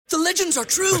The legends are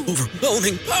true.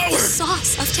 Overwhelming power!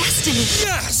 Sauce of destiny.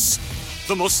 Yes!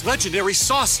 The most legendary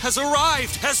sauce has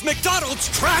arrived as McDonald's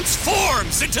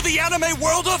transforms into the anime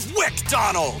world of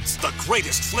WickDonald's. The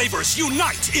greatest flavors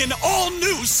unite in all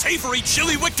new savory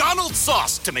chili McDonald's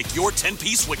sauce to make your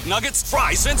 10-piece Wick Nuggets,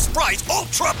 fries, and Sprite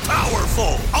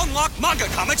ultra-powerful. Unlock manga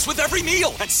comics with every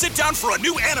meal and sit down for a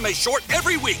new anime short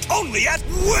every week only at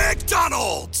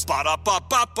WickDonald's.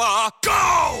 Ba-da-ba-ba-ba,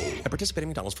 go! And participate in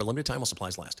McDonald's for a limited time while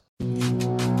supplies last.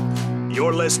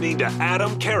 You're listening to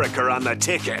Adam Carriker on The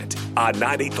Ticket on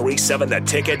 93.7 The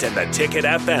Ticket and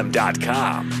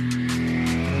theticketfm.com.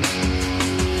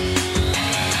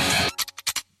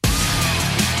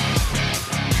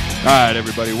 All right,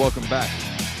 everybody, welcome back.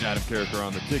 Adam Carriker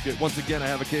on The Ticket. Once again, I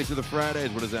have a case of the Fridays.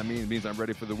 What does that mean? It means I'm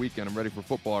ready for the weekend. I'm ready for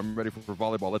football. I'm ready for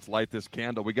volleyball. Let's light this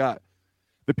candle. We got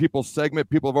the People segment.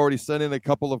 People have already sent in a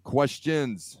couple of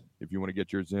questions. If you want to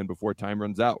get yours in before time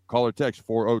runs out, call or text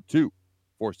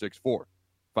 402-464-5685.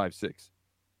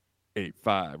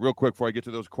 Real quick before I get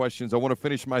to those questions, I want to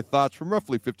finish my thoughts from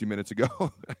roughly 50 minutes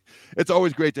ago. It's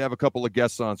always great to have a couple of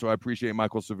guests on, so I appreciate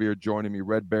Michael Severe joining me,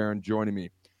 Red Baron joining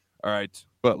me. All right,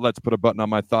 but let's put a button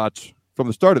on my thoughts from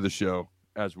the start of the show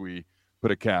as we put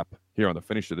a cap here on the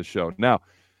finish of the show. Now,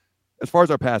 as far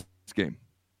as our pass game,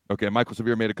 okay, Michael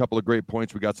Severe made a couple of great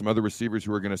points. We got some other receivers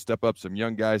who are going to step up, some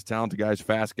young guys, talented guys,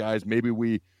 fast guys. Maybe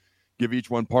we give each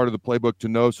one part of the playbook to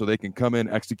know so they can come in,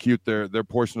 execute their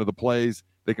portion of the plays.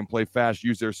 They can play fast,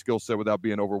 use their skill set without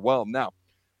being overwhelmed. Now,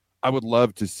 I would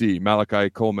love to see Malachi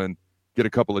Coleman get a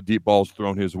couple of deep balls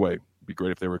thrown his way. It'd be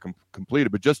great if they were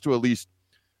completed, but just to at least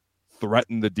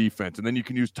threaten the defense. And then you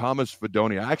can use Thomas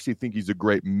Fidone. I actually think he's a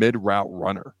great mid-route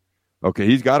runner. Okay,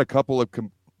 he's got a couple of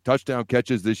touchdown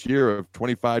catches this year of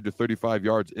 25 to 35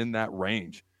 yards in that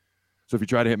range. So if you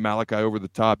try to hit Malachi over the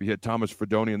top, you hit Thomas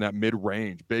Fidone in that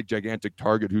mid-range, big, gigantic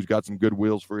target who's got some good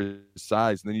wheels for his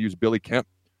size. And then you use Billy Kemp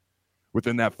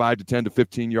within that 5 to 10 to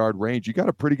 15-yard range. You got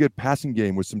a pretty good passing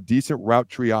game with some decent route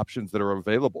tree options that are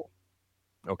available.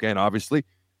 Okay, and obviously,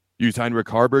 use Heinrich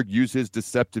Harburg, use his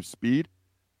deceptive speed,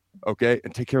 okay,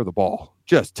 and take care of the ball.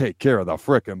 Just take care of the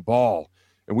frickin' ball,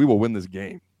 and we will win this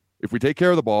game. If we take care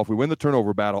of the ball, if we win the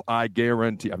turnover battle, I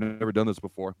guarantee, I've never done this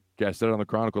before. Okay, I said it on the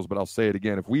Chronicles, but I'll say it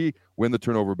again. If we win the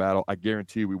turnover battle, I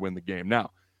guarantee we win the game. Now,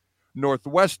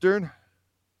 Northwestern,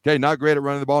 okay, not great at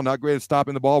running the ball, not great at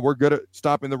stopping the ball. We're good at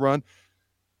stopping the run.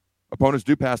 Opponents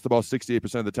do pass the ball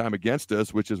 68% of the time against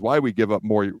us, which is why we give up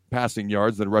more passing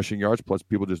yards than rushing yards, plus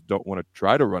people just don't want to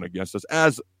try to run against us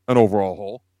as an overall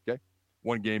whole, okay?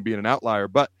 One game being an outlier.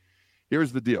 But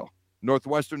here's the deal.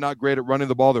 Northwestern, not great at running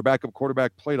the ball. Their backup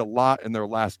quarterback played a lot in their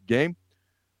last game.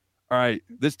 All right,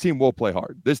 this team will play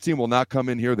hard. This team will not come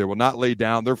in here. They will not lay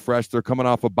down. They're fresh. They're coming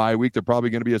off a bye week. They're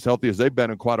probably going to be as healthy as they've been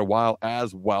in quite a while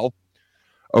as well.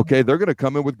 Okay, they're going to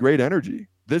come in with great energy.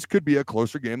 This could be a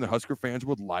closer game that Husker fans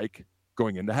would like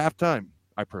going into halftime.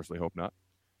 I personally hope not.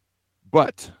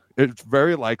 But it's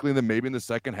very likely that maybe in the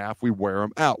second half we wear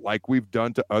them out like we've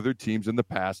done to other teams in the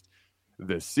past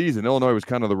this season. Illinois was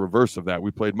kind of the reverse of that. We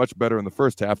played much better in the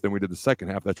first half than we did the second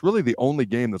half. That's really the only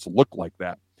game that's looked like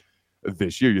that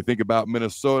this year. You think about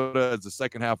Minnesota as the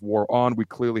second half wore on. We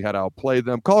clearly had to outplay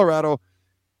them. Colorado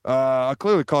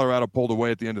pulled away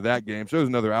at the end of that game. So it was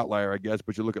another outlier, I guess.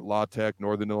 But you look at La Tech,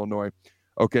 Northern Illinois.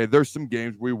 Okay, there's some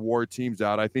games we wore teams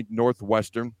out. I think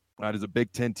Northwestern is a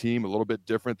Big Ten team, a little bit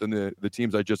different than the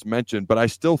teams I just mentioned. But I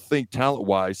still think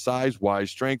talent-wise,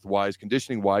 size-wise, strength-wise,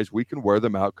 conditioning-wise, we can wear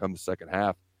them out come the second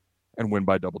half and win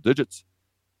by double digits.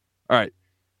 All right.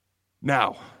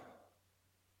 Now,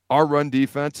 our run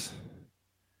defense,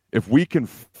 if we can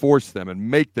force them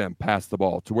and make them pass the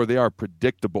ball to where they are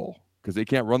predictable, because they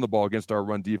can't run the ball against our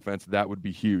run defense, that would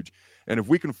be huge. And if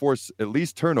we can force at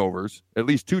least two turnovers,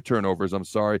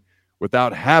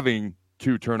 without having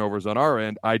 2 turnovers on our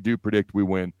end, I do predict we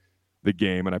win the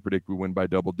game, and I predict we win by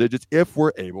double digits if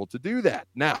we're able to do that.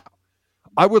 Now,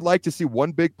 I would like to see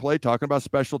one big play, talking about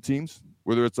special teams,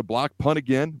 whether it's a block punt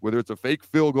again, whether it's a fake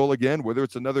field goal again, whether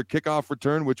it's another kickoff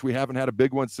return, which we haven't had a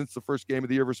big one since the first game of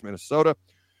the year versus Minnesota.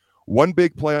 One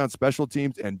big play on special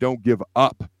teams, and don't give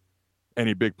up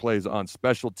any big plays on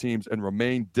special teams, and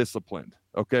remain disciplined,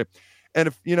 okay? And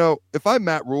if I'm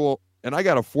Matt Rule and I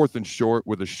got a 4th and short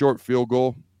with a short field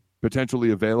goal potentially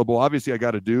available, obviously I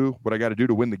got to do what I got to do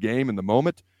to win the game in the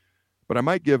moment, but I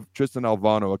might give Tristan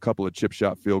Alvano a couple of chip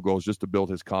shot field goals just to build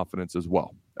his confidence as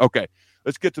well. Okay,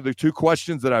 let's get to the 2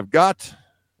 questions that I've got,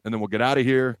 and then we'll get out of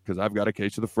here because I've got a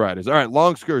case of the Fridays. All right,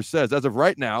 Longsker says, as of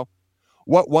right now,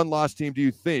 what one-loss team do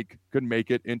you think could make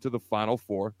it into the Final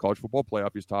Four, college football playoff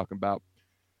he's talking about,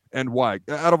 and why?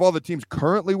 Out of all the teams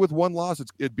currently with one loss,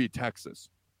 it'd be Texas.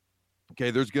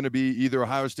 Okay, there's going to be either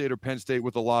Ohio State or Penn State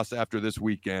with a loss after this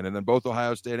weekend, and then both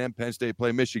Ohio State and Penn State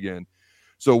play Michigan.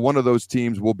 So one of those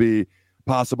teams will be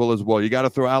possible as well. You got to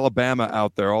throw Alabama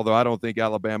out there, although I don't think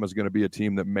Alabama is going to be a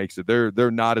team that makes it.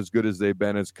 They're not as good as they've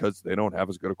been, as because they don't have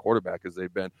as good a quarterback as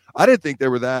they've been. I didn't think they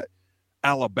were that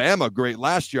Alabama great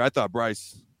last year. I thought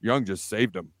Bryce Young just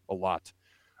saved them a lot.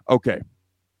 Okay,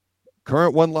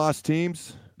 current one-loss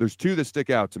teams, there's two that stick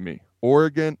out to me,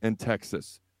 Oregon and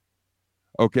Texas.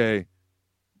 Okay,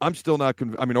 I'm still not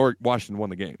convinced. I mean, Washington won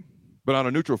the game. But on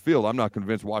a neutral field, I'm not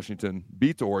convinced Washington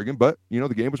beats Oregon. But, the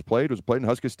game was played. It was played in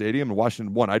Husky Stadium, and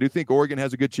Washington won. I do think Oregon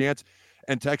has a good chance,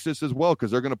 and Texas as well,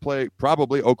 because they're going to play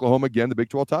probably Oklahoma again, the Big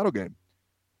 12 title game.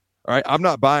 All right, I'm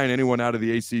not buying anyone out of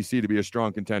the ACC to be a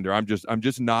strong contender. I'm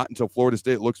just not until Florida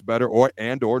State looks better or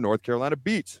North Carolina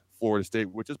beats Florida State,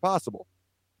 which is possible.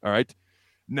 All right.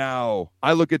 Now,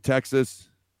 I look at Texas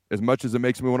as much as it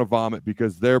makes me want to vomit,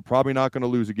 because they're probably not going to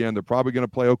lose again. They're probably going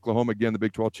to play Oklahoma again, the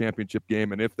Big 12 championship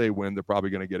game, and if they win, they're probably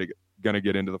going to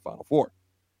get into the Final Four.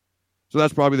 So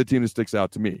that's probably the team that sticks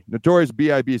out to me. Notorious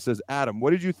B.I.B. says, Adam,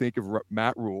 what did you think of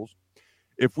Matt Rule's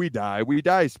 "If we die, we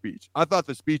die" speech? I thought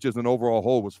the speech as an overall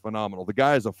whole was phenomenal. The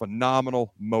guy is a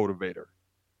phenomenal motivator.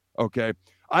 Okay,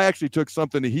 I actually took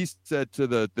something that he said to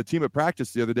the team at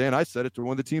practice the other day, and I said it to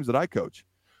one of the teams that I coach.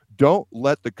 Don't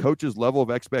let the coach's level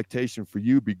of expectation for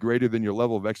you be greater than your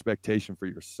level of expectation for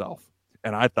yourself.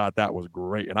 And I thought that was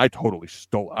great, and I totally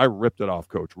stole it. I ripped it off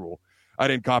Coach Rule. I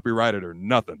didn't copyright it or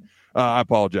nothing. I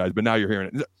apologize, but now you're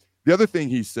hearing it. The other thing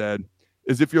he said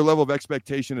is, if your level of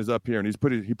expectation is up here,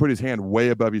 and he put his hand way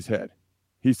above his head,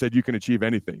 he said you can achieve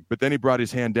anything. But then he brought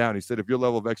his hand down. He said, if your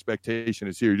level of expectation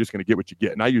is here, you're just going to get what you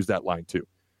get. And I use that line too.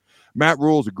 Matt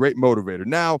Rule is a great motivator.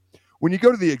 Now, when you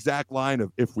go to the exact line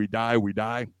of "if we die, we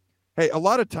die," hey, a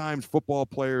lot of times football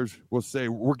players will say,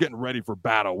 we're getting ready for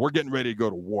battle. We're getting ready to go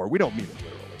to war. We don't mean it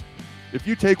literally. If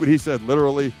you take what he said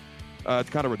literally, it's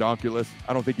kind of redonkulous.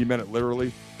 I don't think he meant it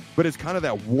literally. But it's kind of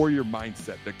that warrior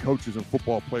mindset that coaches and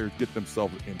football players get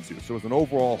themselves into. So as an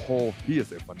overall whole, he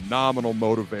is a phenomenal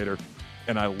motivator,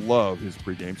 and I love his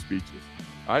pregame speeches.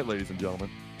 All right, ladies and gentlemen,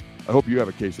 I hope you have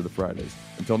a case of the Fridays.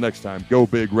 Until next time, go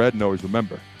Big Red, and always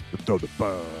remember to throw the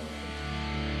ball.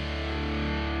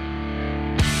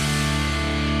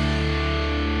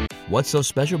 What's so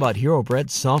special about Hero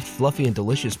Bread's soft, fluffy, and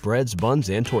delicious breads, buns,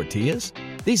 and tortillas?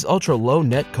 These ultra-low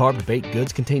net-carb baked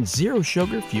goods contain zero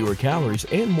sugar, fewer calories,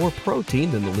 and more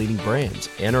protein than the leading brands,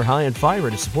 and are high in fiber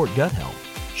to support gut health.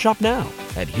 Shop now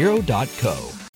at Hero.co.